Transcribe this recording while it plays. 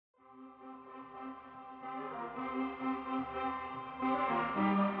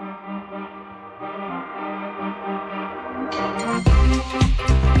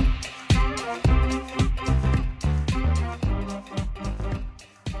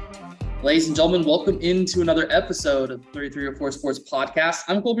Ladies and gentlemen, welcome into another episode of 3304 Sports Podcast.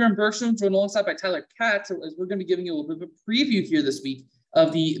 I'm Kolbjorn Bergstrom, joined alongside by Tyler Katz, as we're going to be giving you a little bit of a preview here this week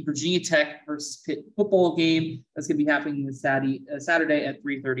of the Virginia Tech versus Pitt football game that's going to be happening this Saturday at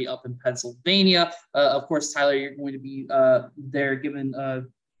 3:30 up in Pennsylvania. Of course, Tyler, you're going to be there giving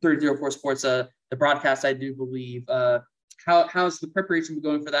 3304 Sports the broadcast, I do believe. How's the preparation been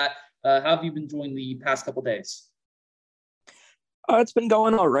going for that? How have you been enjoying the past couple days? It's been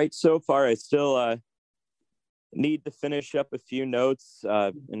going all right so far. I still need to finish up a few notes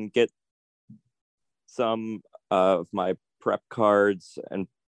and get some of my prep cards and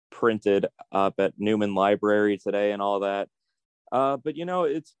printed up at Newman Library today and all that. But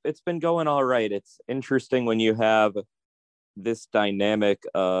it's been going all right. It's interesting when you have this dynamic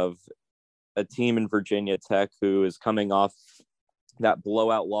of a team in Virginia Tech who is coming off that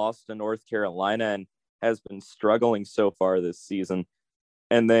blowout loss to North Carolina and has been struggling so far this season.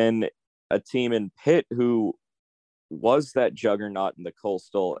 And then a team in Pitt who was that juggernaut in the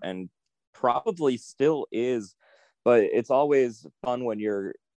Coastal and probably still is, but it's always fun when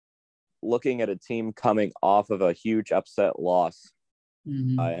you're looking at a team coming off of a huge upset loss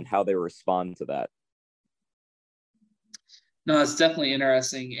and how they respond to that. No, it's definitely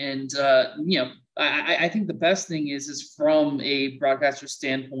interesting. And, I think the best thing is from a broadcaster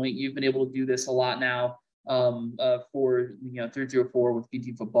standpoint, you've been able to do this a lot now for 304 with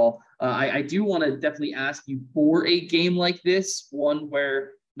PT football. I do want to definitely ask you for a game like this, one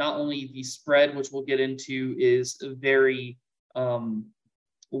where not only the spread, which we'll get into, is very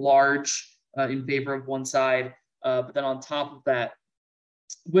large in favor of one side, but then on top of that,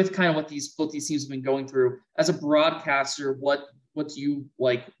 with kind of what these teams have been going through, as a broadcaster, what do you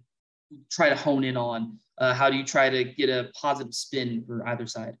try to hone in on? How do you try to get a positive spin for either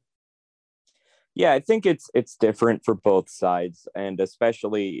side? Yeah, I think it's different for both sides, and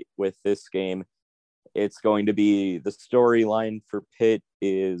especially with this game, it's going to be the storyline for Pitt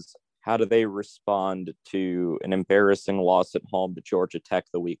is how do they respond to an embarrassing loss at home to Georgia Tech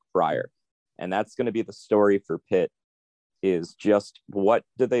the week prior, and that's going to be the story for Pitt. Is just what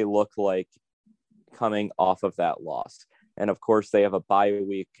do they look like coming off of that loss? And of course, they have a bye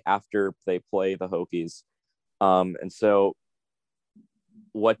week after they play the Hokies. And so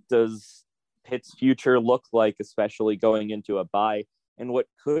what does Pitt's future look like, especially going into a bye, and what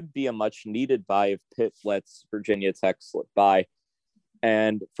could be a much needed bye if Pitt lets Virginia Tech slip by?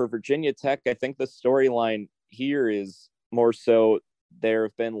 And for Virginia Tech, I think the storyline here is more so there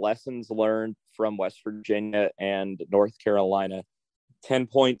have been lessons learned from West Virginia and North Carolina, 10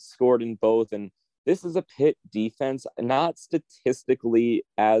 points scored in both. And this is a Pitt defense, not statistically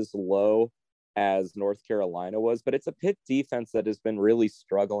as low as North Carolina was, but it's a Pitt defense that has been really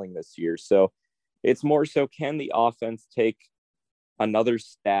struggling this year. So it's more so, can the offense take another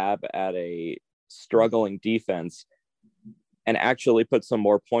stab at a struggling defense and actually put some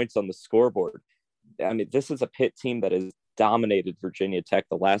more points on the scoreboard? I mean, this is a Pitt team that has dominated Virginia Tech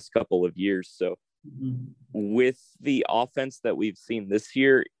the last couple of years. So with the offense that we've seen this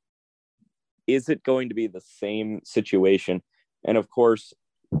year, is it going to be the same situation? And of course,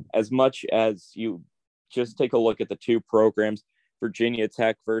 as much as you just take a look at the two programs, Virginia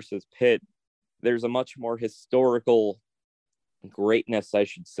Tech versus Pitt, there's a much more historical greatness, I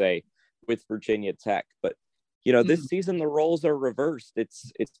should say, with Virginia Tech. But, this season, the roles are reversed.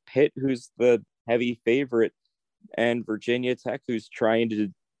 It's Pitt who's the heavy favorite and Virginia Tech who's trying to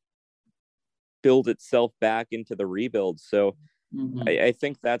build itself back into the rebuild. So I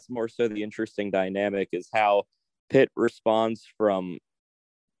think that's more so the interesting dynamic is how Pitt responds from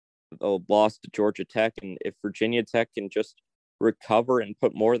a loss to Georgia Tech. And if Virginia Tech can just recover and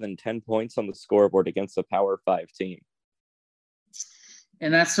put more than 10 points on the scoreboard against a Power 5 team.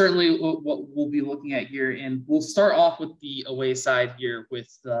 And that's certainly what we'll be looking at here. And we'll start off with the away side here with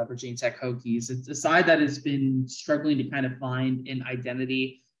Virginia Tech Hokies. It's a side that has been struggling to kind of find an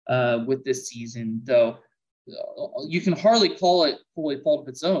identity with this season, though you can hardly call it fully fault of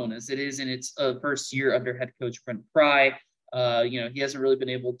its own, as it is in its first year under head coach Brent Pry. He hasn't really been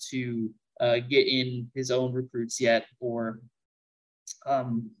able to get in his own recruits yet, or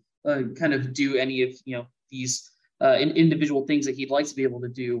kind of do any of these individual things that he'd like to be able to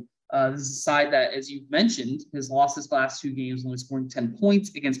do. This is a side that, as you've mentioned, has lost his last two games, only scoring 10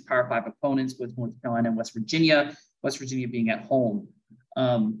 points against Power 5 opponents with North Carolina and West Virginia being at home.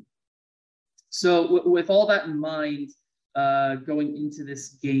 So with all that in mind, going into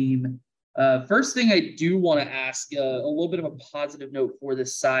this game, first thing I do want to ask, a little bit of a positive note for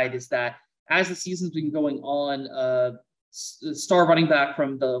this side is that as the season's been going on, star running back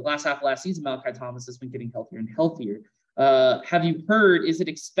from the last half of last season, Malachi Thomas, has been getting healthier and healthier. Have you heard, is it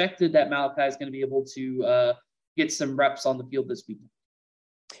expected that Malachi is going to be able to get some reps on the field this weekend?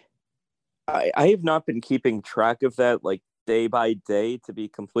 I have not been keeping track of that like day by day, to be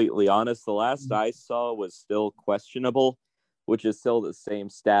completely honest. The last I saw was still questionable, which is still the same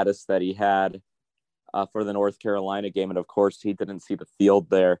status that he had for the North Carolina game. And of course, he didn't see the field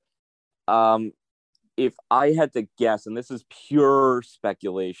there. If I had to guess, and this is pure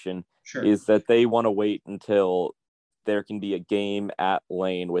speculation, Sure. is that they want to wait until there can be a game at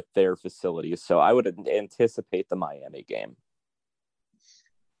Lane with their facilities. So I would anticipate the Miami game.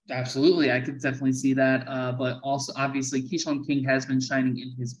 Absolutely. I could definitely see that. But also, obviously, Keyshawn King has been shining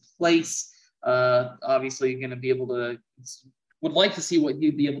in his place. Obviously, going to be able to, would like to see what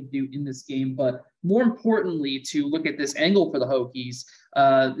he'd be able to do in this game. But more importantly, to look at this angle for the Hokies,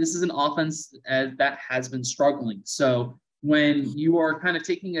 this is an offense that has been struggling. So when you are kind of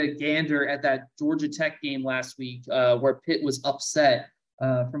taking a gander at that Georgia Tech game last week, where Pitt was upset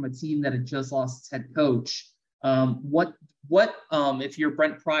from a team that had just lost its head coach, what if you're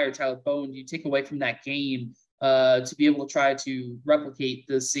Brent Pry, Tyler Bowen, do you take away from that game to be able to try to replicate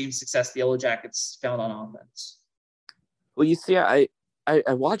the same success the Yellow Jackets found on offense? Well, you see, I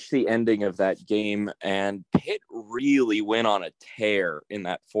watched the ending of that game, and Pitt really went on a tear in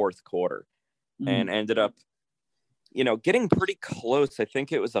that fourth quarter and ended up, getting pretty close. I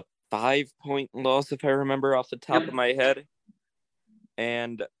think it was a 5-point loss, if I remember off the top of my head.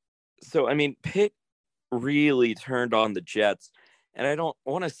 And so, I mean, Pitt really turned on the Jets. And I don't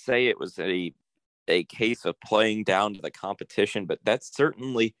want to say it was a case of playing down to the competition, but that's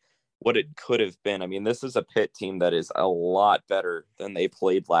certainly what it could have been. I mean, this is a Pitt team that is a lot better than they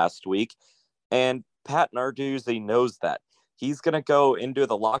played last week. And Pat Narduzzi knows that. He's going to go into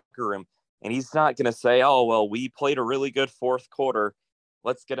the locker room and he's not going to say, oh, well, we played a really good fourth quarter.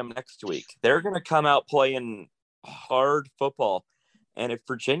 Let's get them next week. They're going to come out playing hard football. And if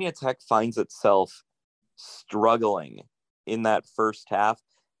Virginia Tech finds itself struggling in that first half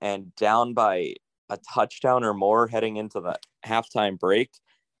and down by a touchdown or more heading into the halftime break,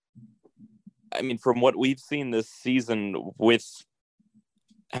 I mean, from what we've seen this season with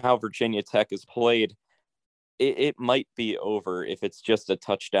how Virginia Tech has played, it might be over if it's just a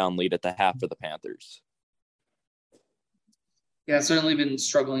touchdown lead at the half for the Panthers. Yeah, certainly been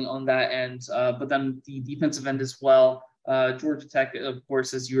struggling on that end, but then the defensive end as well. Georgia Tech, of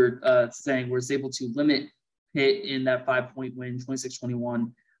course, as you were saying, was able to limit Pitt in that 5-point win,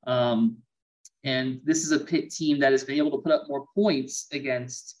 26-21. And this is a Pitt team that has been able to put up more points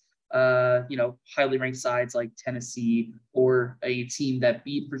against, highly ranked sides like Tennessee or a team that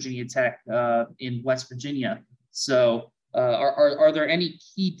beat Virginia Tech in West Virginia. So are there any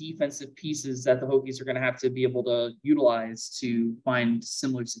key defensive pieces that the Hokies are going to have to be able to utilize to find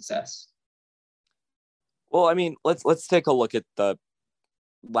similar success? Well, I mean, let's take a look at the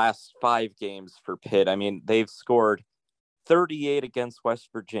last 5 games for Pitt. I mean, they've scored 38 against West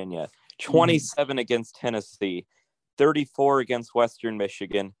Virginia, 27 against Tennessee, 34 against Western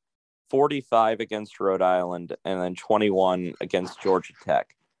Michigan, 45 against Rhode Island, and then 21 against Georgia Tech.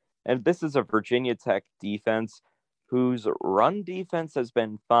 And this is a Virginia Tech defense whose run defense has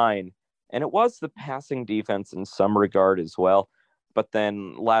been fine. And it was the passing defense in some regard as well. But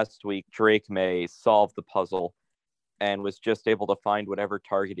then last week, Drake May solved the puzzle and was just able to find whatever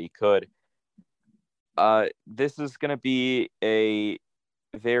target he could. This is going to be a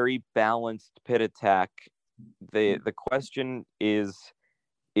very balanced Pitt attack. The question is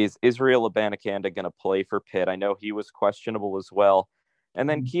Israel Abanikanda going to play for Pitt? I know he was questionable as well. And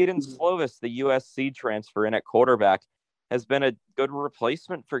then Keaton Slovis, the USC transfer in at quarterback, has been a good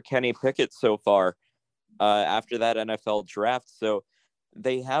replacement for Kenny Pickett so far after that NFL draft. So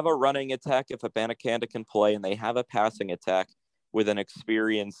they have a running attack if Abanikanda can play, and they have a passing attack with an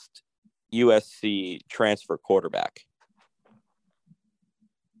experienced USC transfer quarterback.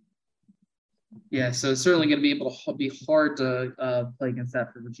 Yeah, so it's certainly going to be able to be hard to play against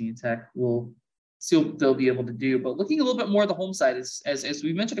that for Virginia Tech. We'll see what they'll be able to do. But looking a little bit more at the home side, as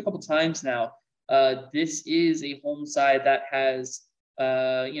we mentioned a couple times now, this is a home side that has,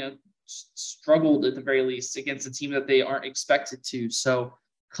 struggled at the very least against a team that they aren't expected to. So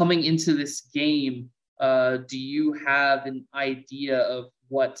coming into this game, do you have an idea of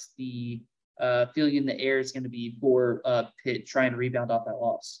what the feeling in the air is going to be for Pitt trying to rebound off that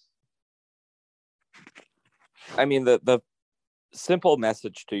loss? I mean, the simple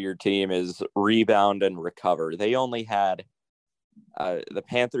message to your team is rebound and recover. They only had the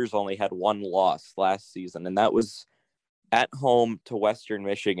Panthers only had one loss last season, and that was at home to Western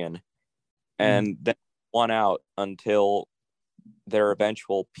Michigan, and then won out until their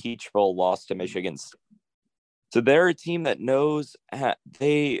eventual Peach Bowl loss to Michigan State. So they're a team that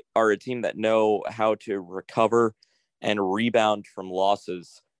they are a team that know how to recover and rebound from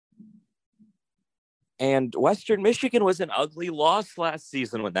losses. And Western Michigan was an ugly loss last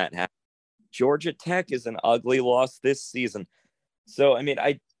season when that happened. Georgia Tech is an ugly loss this season. So, I mean,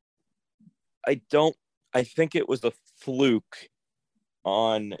 I think it was a fluke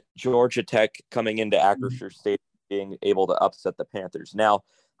on Georgia Tech coming into Acrisure Stadium being able to upset the Panthers. Now,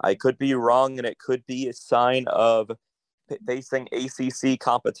 I could be wrong, and it could be a sign of facing ACC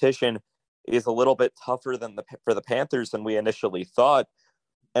competition is a little bit tougher for the Panthers than we initially thought.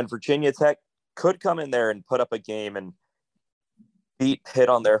 And Virginia Tech could come in there and put up a game and beat Pitt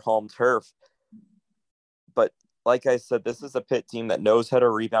on their home turf. But like I said, this is a Pitt team that knows how to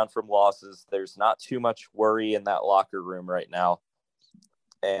rebound from losses. There's not too much worry in that locker room right now.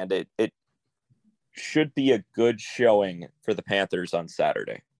 And it should be a good showing for the Panthers on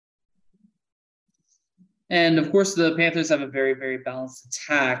Saturday. And of course, the Panthers have a very, very balanced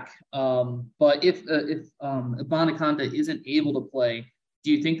attack. But if Abanikanda isn't able to play,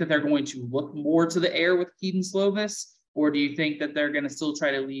 do you think that they're going to look more to the air with Keaton Slovis, or do you think that they're going to still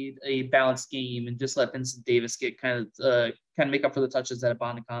try to lead a balanced game and just let Vincent Davis get kind of make up for the touches that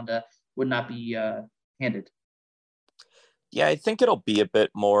Abanikanda would not be handed? Yeah, I think it'll be a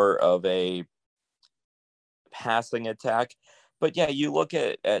bit more of a passing attack. But yeah, you look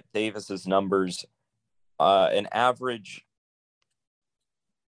at Davis's numbers. An average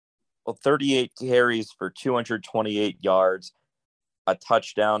 38 carries for 228 yards, a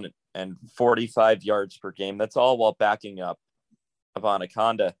touchdown, and 45 yards per game. That's all while backing up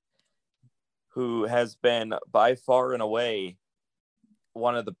Abanikanda, who has been by far and away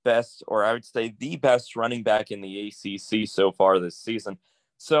one of the best, or I would say the best running back in the ACC so far this season.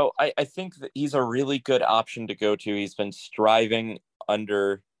 So I think that he's a really good option to go to. He's been striving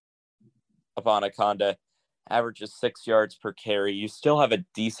under Abanikanda, averages 6 yards per carry. You still have a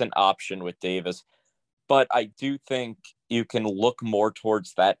decent option with Davis, but I do think you can look more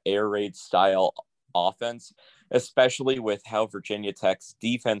towards that air raid style offense, especially with how Virginia Tech's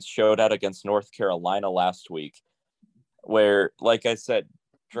defense showed out against North Carolina last week, where, like I said,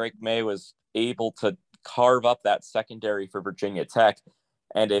 Drake May was able to carve up that secondary for Virginia Tech.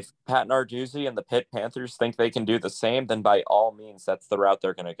 And if Pat Narduzzi and the Pitt Panthers think they can do the same, then by all means, that's the route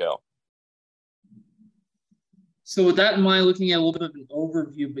they're going to go. So with that in mind, looking at a little bit of an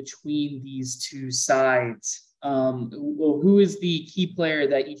overview between these two sides, who is the key player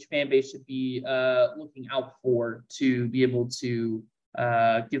that each fan base should be looking out for to be able to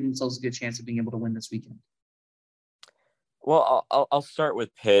give themselves a good chance of being able to win this weekend? Well, I'll start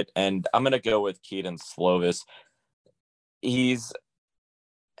with Pitt, and I'm going to go with Keaton Slovis. He's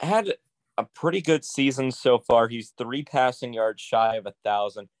had a pretty good season so far. He's 3 passing yards shy of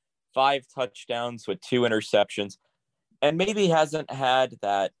 1,000, 5 touchdowns with 2 interceptions, and maybe hasn't had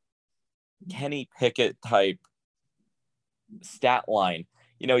that Kenny Pickett type stat line.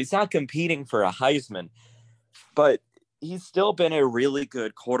 You know, he's not competing for a Heisman, but he's still been a really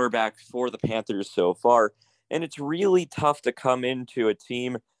good quarterback for the Panthers so far. And it's really tough to come into a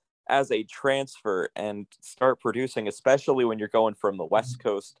team as a transfer and start producing, especially when you're going from the West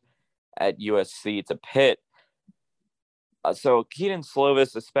Coast at USC to Pitt. So Keaton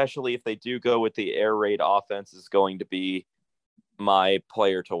Slovis, especially if they do go with the air raid offense, is going to be my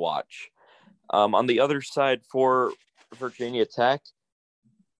player to watch. On the other side for Virginia Tech,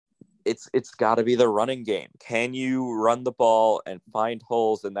 it's got to be the running game. Can you run the ball and find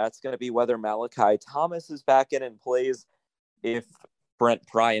holes? And that's going to be whether Malachi Thomas is back in and plays, if Brent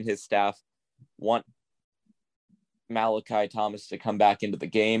Pry and his staff want Malachi Thomas to come back into the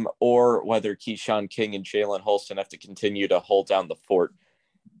game, or whether Keyshawn King and Jalen Holston have to continue to hold down the fort.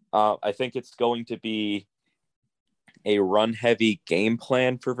 I think it's going to be a run-heavy game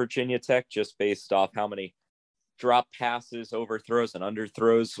plan for Virginia Tech, just based off how many drop passes, overthrows, and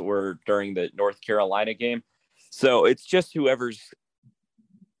underthrows were during the North Carolina game. So it's just whoever's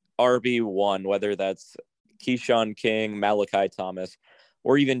RB1, whether that's Keyshawn King, Malachi Thomas,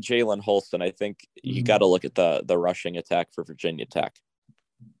 or even Jalen Holston. I think you got to look at the rushing attack for Virginia Tech.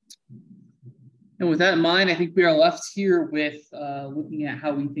 And with that in mind, I think we are left here with looking at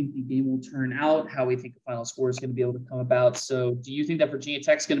how we think the game will turn out, how we think the final score is going to be able to come about. So do you think that Virginia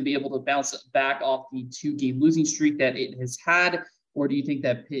Tech is going to be able to bounce back off the 2-game losing streak that it has had, or do you think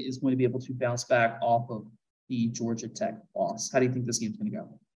that Pitt is going to be able to bounce back off of the Georgia Tech loss? How do you think this game's going to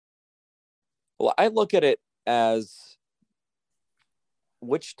go? Well, I look at it as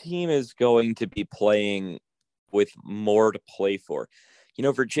which team is going to be playing with more to play for. You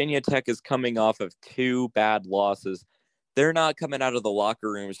know, Virginia Tech is coming off of 2 bad losses. they're not coming out of the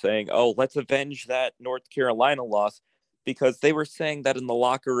locker room saying, oh, let's avenge that North Carolina loss, because they were saying that in the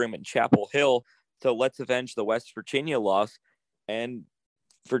locker room in Chapel Hill. So let's avenge the West Virginia loss. And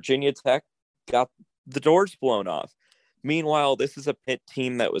Virginia Tech got the doors blown off. Meanwhile, this is a Pitt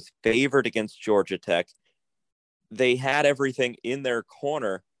team that was favored against Georgia Tech. They had everything in their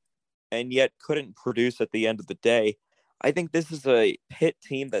corner and yet couldn't produce at the end of the day. I think this is a Pitt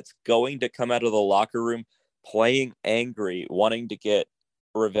team that's going to come out of the locker room playing angry, wanting to get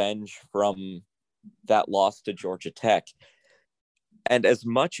revenge from that loss to Georgia Tech. And as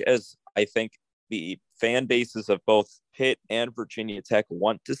much as I think the fan bases of both Pitt and Virginia Tech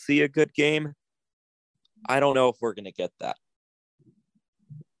want to see a good game, I don't know if we're going to get that.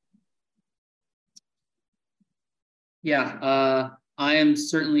 Yeah, I am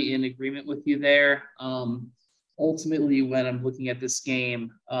certainly in agreement with you there. Ultimately, when I'm looking at this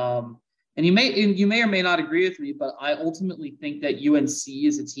game, and you may or may not agree with me, but I ultimately think that UNC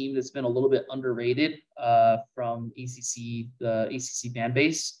is a team that's been a little bit underrated from the ACC fan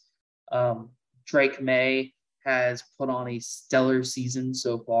base. Drake May has put on a stellar season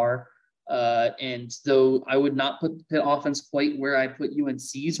so far. And though I would not put the Pitt offense quite where I put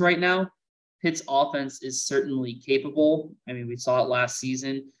UNC's right now, Pitt's offense is certainly capable. I mean, we saw it last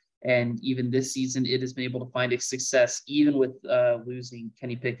season, and even this season, it has been able to find a success, even with losing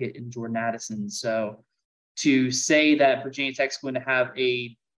Kenny Pickett and Jordan Addison. So to say that Virginia Tech's going to have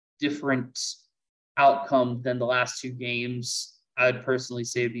a different outcome than the last two games, I would personally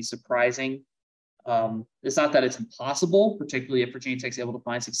say would be surprising. It's not that it's impossible, particularly if Virginia Tech's able to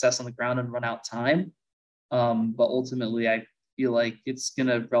find success on the ground and run out time. But ultimately, I feel like it's going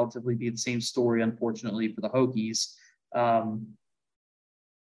to relatively be the same story, unfortunately, for the Hokies.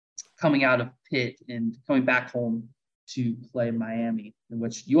 Coming out of Pitt and coming back home to play Miami, in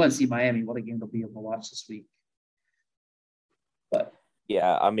which UNC Miami, what a game to be able to watch this week. But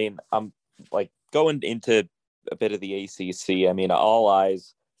yeah, I mean, I'm like going into a bit of the ACC. I mean, all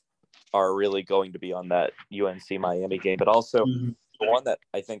eyes are really going to be on that UNC Miami game, but also the one that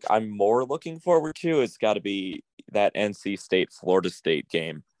I think I'm more looking forward to has got to be that NC State Florida State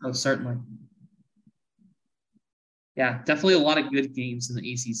game. Oh, certainly. Yeah, definitely a lot of good games in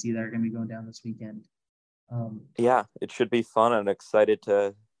the ACC that are going to be going down this weekend. Yeah, it should be fun. I'm excited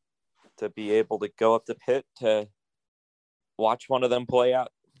to be able to go up to Pitt to watch one of them play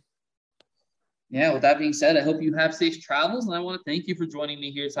out. Yeah, with that being said, I hope you have safe travels, and I want to thank you for joining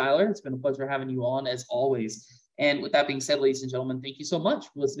me here, Tyler. It's been a pleasure having you on, as always. And with that being said, ladies and gentlemen, thank you so much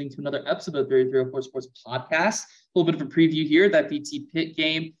for listening to another episode of 3304 Sports Podcast. A little bit of a preview here, that VT Pitt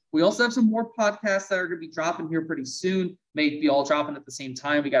game. We also have some more podcasts that are going to be dropping here pretty soon. May be all dropping at the same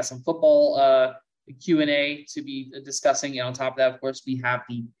time. We got some football Q&A to be discussing. And on top of that, of course, we have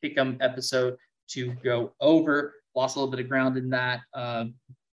the Pick'em episode to go over. Lost a little bit of ground in that.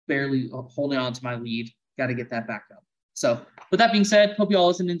 Barely holding on to my lead. Got to get that back up. So with that being said, hope you all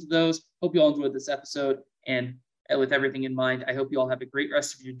listened into those. Hope you all enjoyed this episode. And with everything in mind, I hope you all have a great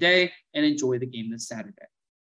rest of your day and enjoy the game this Saturday.